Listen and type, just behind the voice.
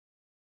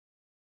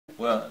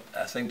Well,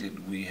 I think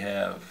that we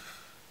have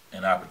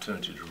an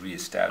opportunity to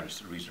reestablish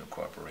the regional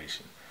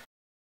corporation.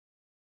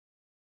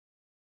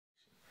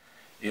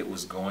 It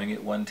was going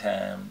at one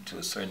time to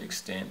a certain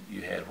extent.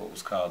 You had what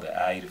was called the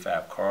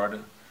I-85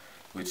 corridor,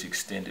 which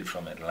extended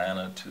from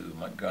Atlanta to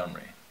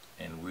Montgomery.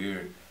 And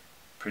we're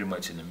pretty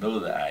much in the middle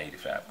of the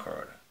I-85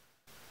 corridor.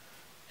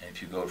 And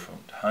if you go from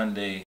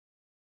Hyundai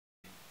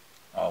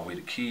all the way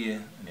to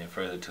Kia and then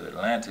further to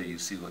Atlanta, you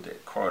see what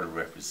that corridor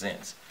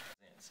represents.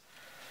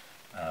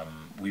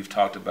 We've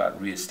talked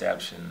about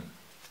reestablishing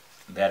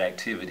that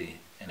activity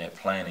and that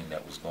planning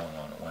that was going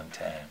on at one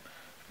time,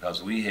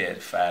 because we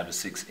had 5 to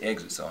 6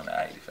 exits on the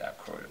I-85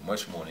 corridor,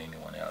 much more than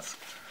anyone else.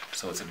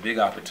 So it's a big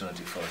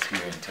opportunity for us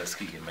here in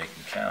Tuskegee and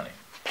Macon County.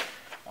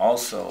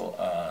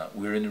 Also,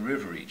 we're in the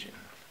river region.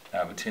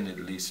 I've attended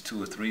at least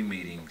 2 or 3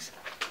 meetings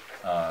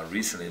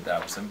recently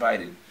that I was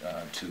invited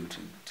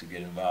to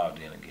get involved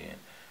in again,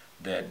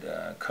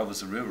 that covers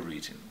the river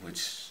region,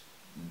 which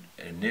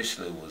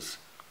initially was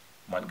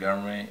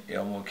Montgomery,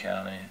 Elmore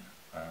County,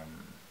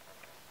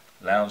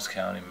 Lowndes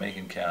County,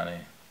 Macon County,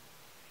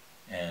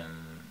 and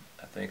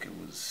I think it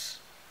was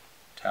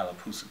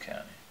Tallapoosa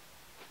County.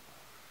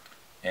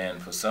 And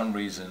for some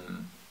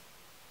reason,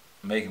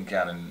 Macon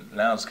County and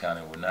Lowndes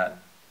County were not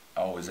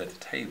always at the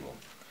table.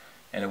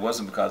 And it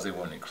wasn't because they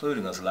weren't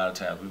including us. A lot of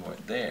times we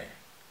weren't there.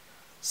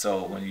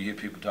 So when you hear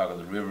people talk of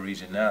the river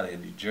region now, they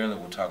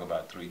generally will talk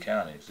about 3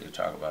 counties. They'll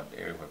talk about the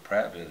area where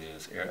Prattville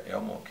is,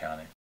 Elmore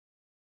County.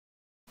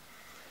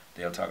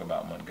 They'll talk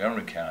about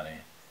Montgomery County,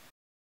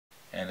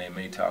 and they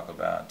may talk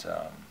about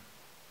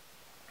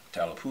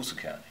Tallapoosa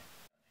County.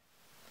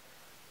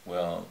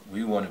 Well,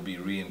 we want to be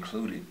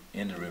re-included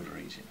in the river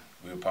region.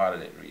 We're part of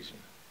that region.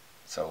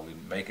 So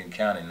Macon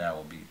County now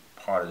will be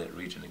part of that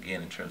region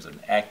again in terms of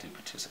an active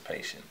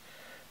participation.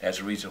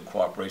 That's regional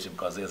cooperation,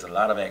 because there's a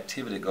lot of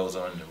activity that goes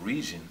on in the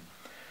region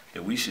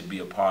that we should be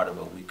a part of,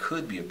 or we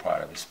could be a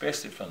part of,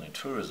 especially from the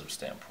tourism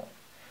standpoint.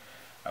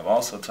 I've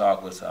also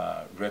talked with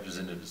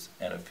representatives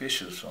and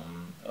officials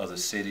from other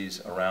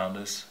cities around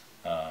us,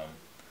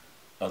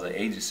 other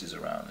agencies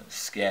around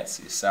us,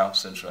 SCATSI, South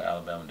Central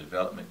Alabama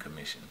Development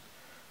Commission,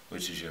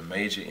 which is your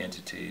major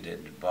entity that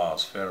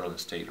involves federal and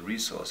state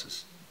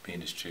resources being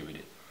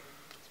distributed.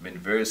 It's been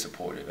very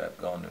supportive. I've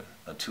gone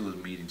to 2 of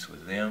the meetings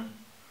with them.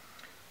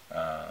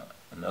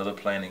 Another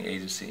planning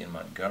agency in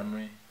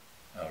Montgomery,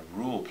 a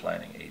rural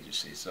planning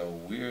agency. So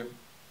we're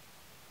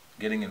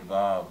getting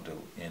involved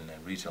in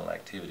regional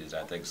activities.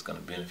 I think it's going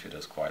to benefit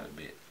us quite a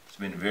bit. It's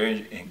been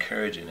very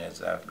encouraging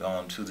as I've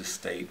gone to the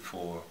state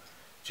for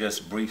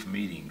just brief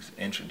meetings,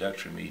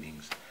 introductory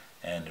meetings,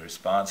 and the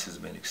response has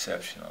been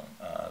exceptional.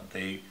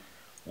 They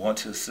want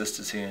to assist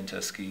us here in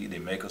Tuskegee. They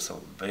make us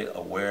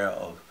aware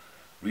of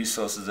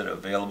resources that are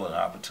available and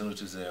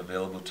opportunities that are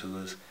available to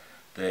us.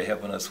 They're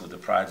helping us with the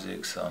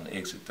projects on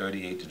Exit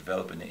 38 to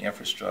developing the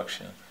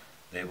infrastructure.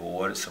 They've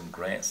awarded some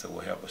grants that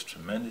will help us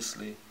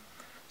tremendously.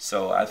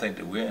 So I think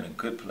that we're in a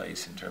good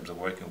place in terms of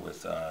working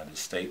with the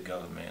state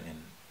government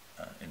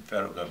and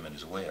federal government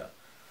as well.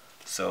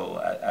 So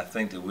I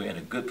think that we're in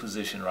a good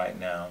position right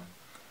now.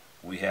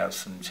 We have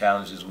some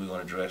challenges we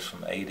want to address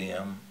from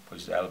ADM,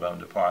 which is the Alabama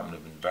Department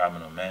of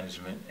Environmental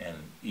Management, and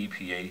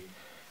EPA,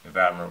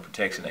 Environmental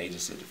Protection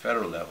Agency at the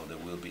federal level,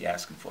 that we'll be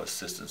asking for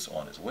assistance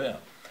on as well.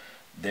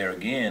 There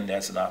again,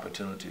 that's an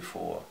opportunity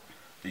for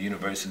the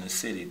university and the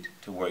city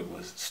to work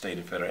with state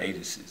and federal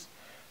agencies,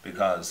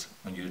 because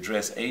when you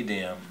address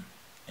ADM,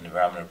 an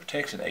Environmental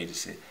Protection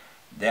Agency,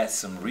 that's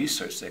some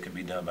research that can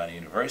be done by the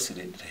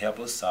university to help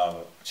us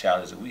solve a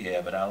challenge that we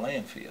have at our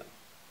landfill.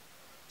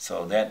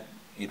 So that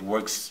it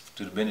works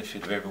to the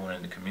benefit of everyone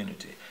in the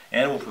community,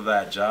 and it will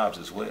provide jobs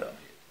as well.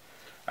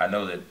 I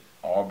know that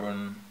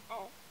Auburn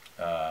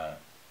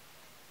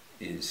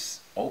is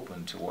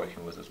open to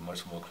working with us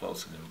much more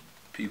closely than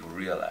people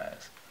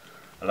realize.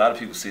 A lot of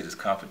people see it as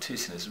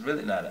competition. It's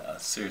really not a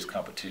serious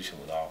competition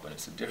with Auburn.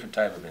 It's a different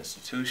type of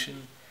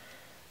institution.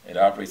 It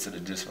operates at a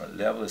different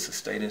level. It's a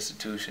state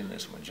institution.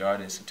 It's a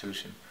majority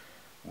institution.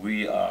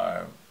 We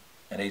are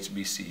an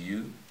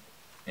HBCU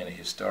in a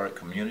historic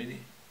community.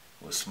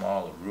 We're a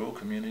small, rural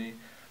community.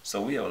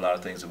 So we have a lot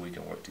of things that we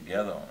can work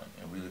together on,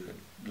 and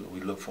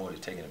we look forward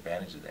to taking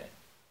advantage of that.